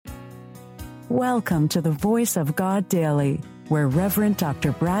Welcome to the Voice of God Daily, where Reverend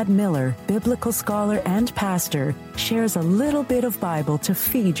Dr. Brad Miller, biblical scholar and pastor, shares a little bit of Bible to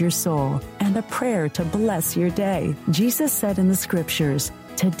feed your soul and a prayer to bless your day. Jesus said in the scriptures,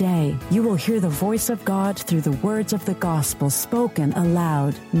 "Today you will hear the voice of God through the words of the gospel spoken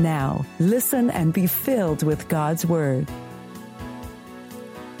aloud." Now, listen and be filled with God's word.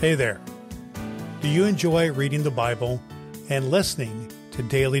 Hey there. Do you enjoy reading the Bible and listening to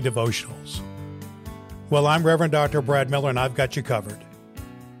daily devotionals? Well, I'm Reverend Dr. Brad Miller, and I've got you covered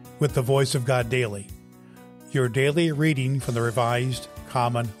with the Voice of God Daily, your daily reading from the Revised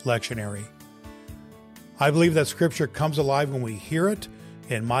Common Lectionary. I believe that Scripture comes alive when we hear it,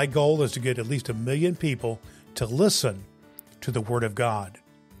 and my goal is to get at least 1 million people to listen to the Word of God.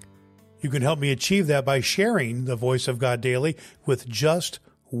 You can help me achieve that by sharing the Voice of God Daily with just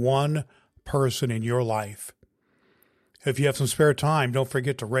one person in your life. If you have some spare time, don't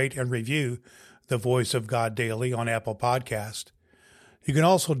forget to rate and review the Voice of God Daily on Apple Podcast. You can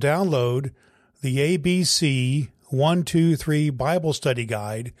also download the ABC 123 Bible Study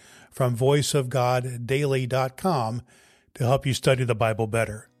Guide from voiceofgoddaily.com to help you study the Bible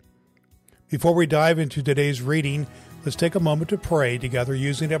better. Before we dive into today's reading, let's take a moment to pray together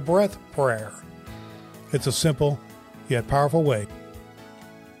using a breath prayer. It's a simple yet powerful way.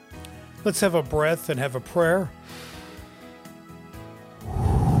 Let's have a breath and have a prayer.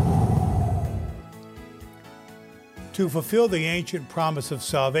 To fulfill the ancient promise of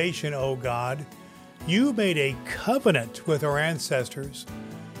salvation, O God, you made a covenant with our ancestors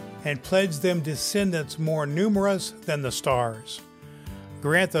and pledged them descendants more numerous than the stars.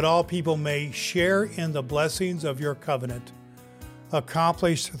 Grant that all people may share in the blessings of your covenant,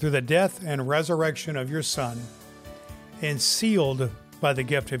 accomplished through the death and resurrection of your Son, and sealed by the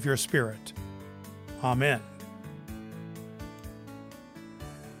gift of your Spirit. Amen.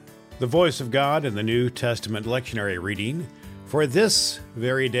 The Voice of God in the New Testament lectionary reading for this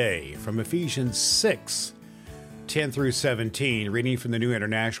very day from Ephesians 6, 10 through 17, reading from the New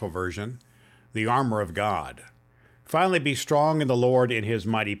International Version, the armor of God. Finally, be strong in the Lord in his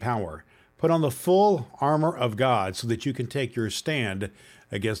mighty power. Put on the full armor of God so that you can take your stand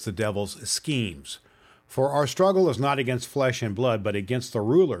against the devil's schemes. For our struggle is not against flesh and blood, but against the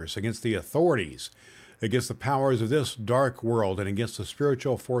rulers, against the authorities, against the powers of this dark world, and against the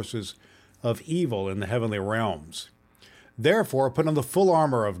spiritual forces of evil in the heavenly realms. Therefore, put on the full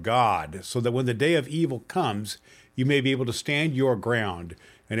armor of God, so that when the day of evil comes, you may be able to stand your ground,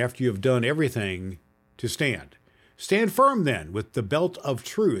 and after you have done everything, to stand. Stand firm then, with the belt of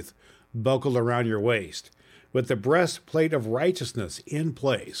truth buckled around your waist, with the breastplate of righteousness in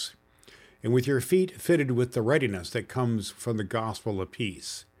place, and with your feet fitted with the readiness that comes from the gospel of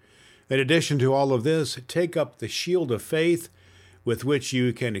peace. In addition to all of this, take up the shield of faith with which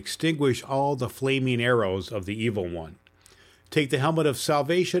you can extinguish all the flaming arrows of the evil one. Take the helmet of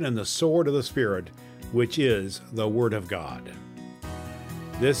salvation and the sword of the Spirit, which is the Word of God.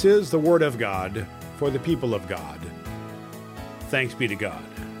 This is the Word of God for the people of God. Thanks be to God.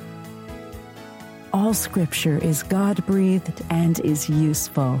 All Scripture is God-breathed and is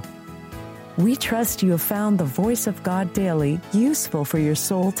useful. We trust you have found the Voice of God Daily useful for your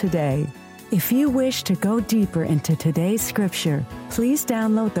soul today. If you wish to go deeper into today's scripture, please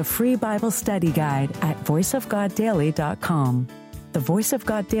download the free Bible study guide at voiceofgoddaily.com. The Voice of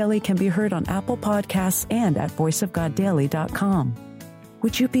God Daily can be heard on Apple Podcasts and at voiceofgoddaily.com.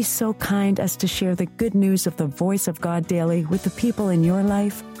 Would you be so kind as to share the good news of the Voice of God Daily with the people in your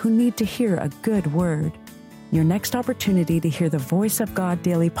life who need to hear a good word? Your next opportunity to hear the Voice of God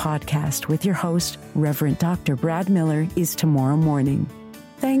Daily podcast with your host, Reverend Dr. Brad Miller, is tomorrow morning.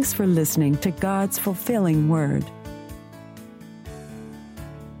 Thanks for listening to God's fulfilling Word.